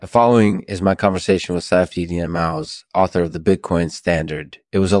The following is my conversation with Saifedean Ammous, author of the Bitcoin Standard.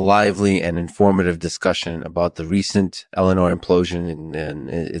 It was a lively and informative discussion about the recent Elinor Implosion and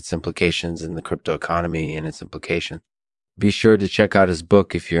its implications in the crypto economy and its implications. Be sure to check out his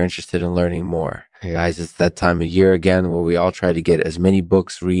book if you're interested in learning more. Hey guys, it's that time of year again where we all try to get as many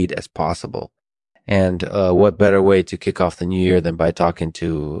books read as possible. And what better way to kick off the new year than by talking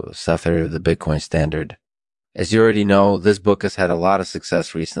to Saifedean of the Bitcoin Standard. As you already know, this book has had a lot of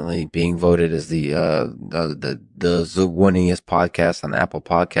success recently, being voted as the winningest podcast on Apple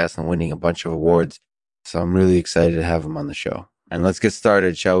Podcasts and winning a bunch of awards. So I'm really excited to have him on the show. And let's get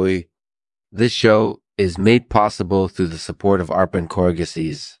started, shall we? This show is made possible through the support of Arpin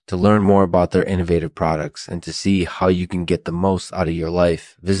Corguses. To learn more about their innovative products and to see how you can get the most out of your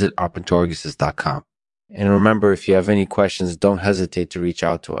life, visit arpincorguses.com. And remember, if you have any questions, don't hesitate to reach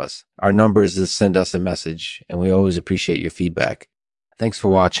out to us. Our number is to send us a message, and we always appreciate your feedback. Thanks for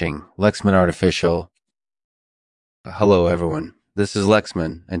watching. Lexman Artificial. Hello, everyone. This is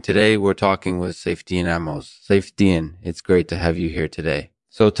Lexman, and today we're talking with Saifedean Ammous. Saifedean, it's great to have you here today.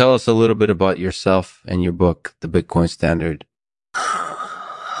 So tell us a little bit about yourself and your book, The Bitcoin Standard.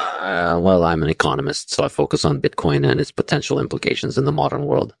 Well, I'm an economist, so I focus on Bitcoin and its potential implications in the modern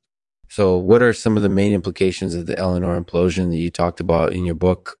world. So what are some of the main implications of the Elinor implosion that you talked about in your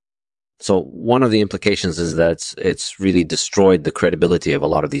book? So one of the implications is that it's really destroyed the credibility of a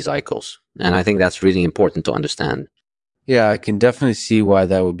lot of these ICOs. And I think that's really important to understand. Yeah, I can definitely see why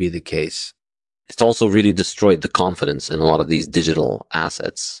that would be the case. It's also really destroyed the confidence in a lot of these digital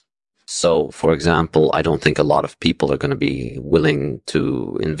assets. So, for example, I don't think a lot of people are going to be willing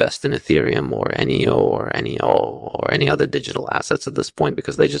to invest in Ethereum or NEO or any other digital assets at this point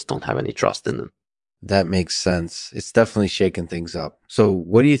because they just don't have any trust in them. That makes sense. It's definitely shaken things up. So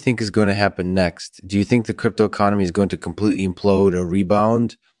what do you think is going to happen next? Do you think the crypto economy is going to completely implode or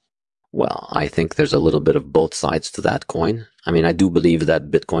rebound? Well, I think there's a little bit of both sides to that coin. I mean, I do believe that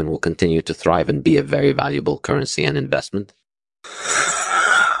Bitcoin will continue to thrive and be a very valuable currency and investment.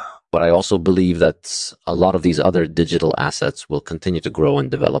 But I also believe that a lot of these other digital assets will continue to grow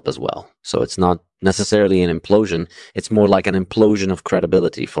and develop as well. So it's not necessarily an implosion. It's more like an implosion of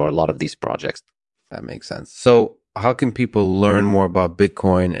credibility for a lot of these projects. That makes sense. So how can people learn more about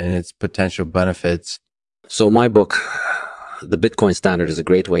Bitcoin and its potential benefits? So my book, The Bitcoin Standard, is a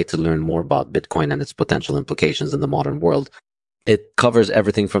great way to learn more about Bitcoin and its potential implications in the modern world. It covers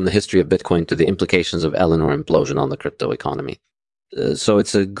everything from the history of Bitcoin to the implications of Elinor implosion on the crypto economy. So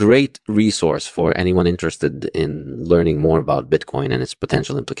it's a great resource for anyone interested in learning more about Bitcoin and its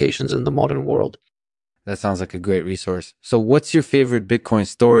potential implications in the modern world. That sounds like a great resource. So what's your favorite Bitcoin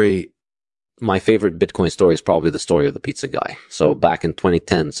story? My favorite Bitcoin story is probably the story of the pizza guy. So back in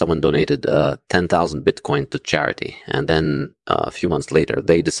 2010, someone donated 10,000 Bitcoin to charity. And then a few months later,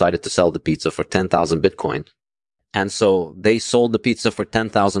 they decided to sell the pizza for 10,000 Bitcoin. And so they sold the pizza for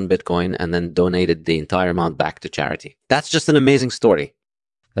 10,000 Bitcoin and then donated the entire amount back to charity. That's just an amazing story.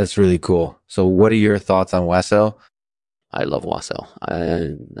 That's really cool. So what are your thoughts on Wassail? I love Wassail.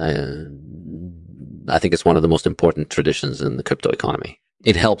 I think it's one of the most important traditions in the crypto economy.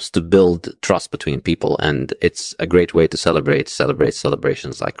 It helps to build trust between people, and it's a great way to celebrate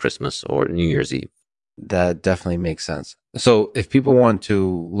celebrations like Christmas or New Year's Eve. That definitely makes sense. So if people want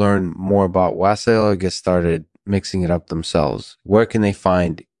to learn more about Wassail or get started mixing it up themselves, where can they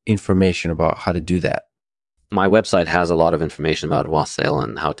find information about how to do that? My website has a lot of information about Wassail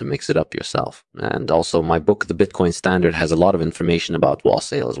and how to mix it up yourself. And also my book, The Bitcoin Standard, has a lot of information about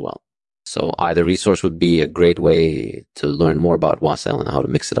Wassail as well. So either resource would be a great way to learn more about Wassail and how to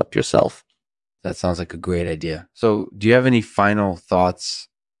mix it up yourself. That sounds like a great idea. So do you have any final thoughts?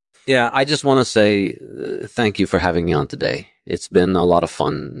 Yeah, I just want to say thank you for having me on today. It's been a lot of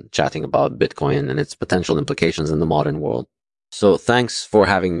fun chatting about Bitcoin and its potential implications in the modern world. So thanks for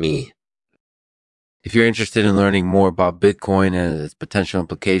having me. If you're interested in learning more about Bitcoin and its potential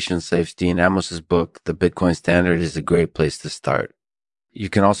implications, Saifedean Ammous' book, The Bitcoin Standard, is a great place to start. You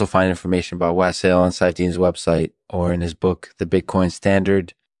can also find information about Wassail on Saifedean's website or in his book, The Bitcoin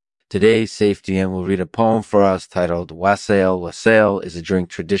Standard. Today, Saifedean will read a poem for us titled Wassail. Wassail is a drink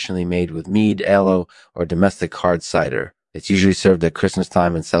traditionally made with mead, aloe, or domestic hard cider. It's usually served at Christmas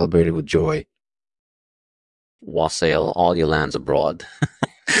time and celebrated with joy. Wassail, all your lands abroad.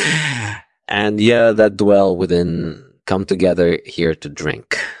 And yeah, that dwell within, come together here to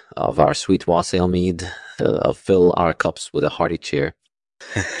drink of our sweet wassail mead, fill our cups with a hearty cheer.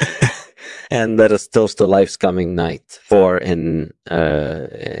 And let us toast to life's coming night, for and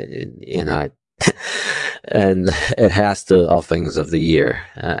it has the offerings of the year,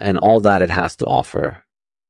 and all that it has to offer